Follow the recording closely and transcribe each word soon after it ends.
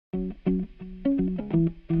Okay,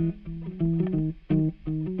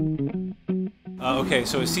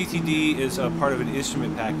 so a CTD is a part of an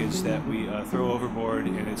instrument package that we throw overboard,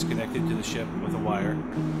 and it's connected to the ship with a wire.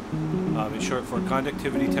 It's short for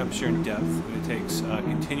conductivity, temperature, and depth, and it takes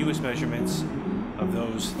continuous measurements of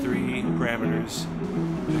those three parameters.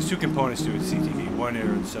 There's two components to a CTD. One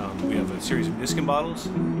is we have a series of Niskin bottles,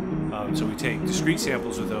 so we take discrete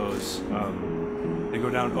samples of those. They go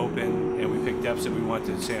down open, and we pick depths that we want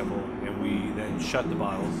to sample, and we then shut the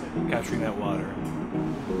bottle, capturing that water.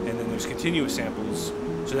 And then there's continuous samples,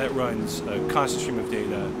 so that runs a constant stream of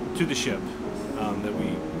data to the ship that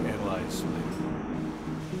we analyze.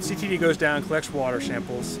 CTD goes down, collects water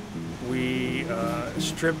samples. We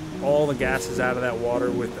strip all the gases out of that water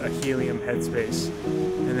with a helium headspace,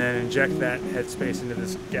 and then inject that headspace into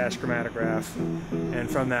this gas chromatograph. And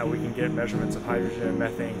from that, we can get measurements of hydrogen and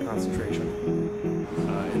methane concentration.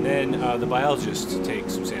 And then the biologist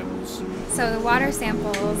takes some samples. So the water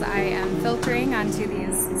samples I am filtering onto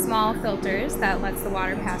these small filters that lets the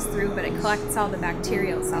water pass through, but it collects all the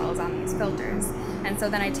bacterial cells on these filters. And so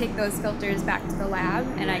then I take those filters back to the lab,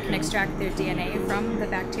 and I can extract their DNA from the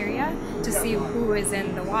bacteria to see who is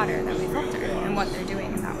in the water that we filtered and what they're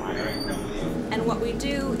doing in that water. And what we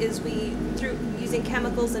do is we, through using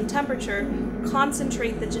chemicals and temperature,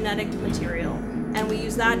 concentrate the genetic material. And we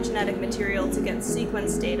use that genetic material to get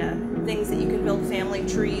sequence data, things that you can build family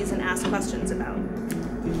trees and ask questions about.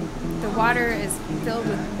 The water is filled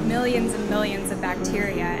with millions and millions of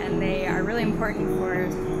bacteria, and they are really important for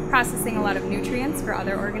processing a lot of nutrients for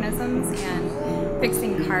other organisms and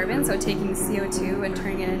fixing carbon, so taking CO2 and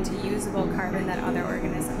turning it into usable carbon that other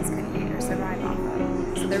organisms can eat or survive off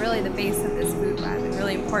of. So they're really the base of this food web and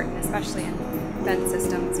really important, especially in vent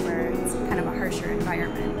systems where it's kind of a harsher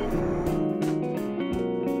environment.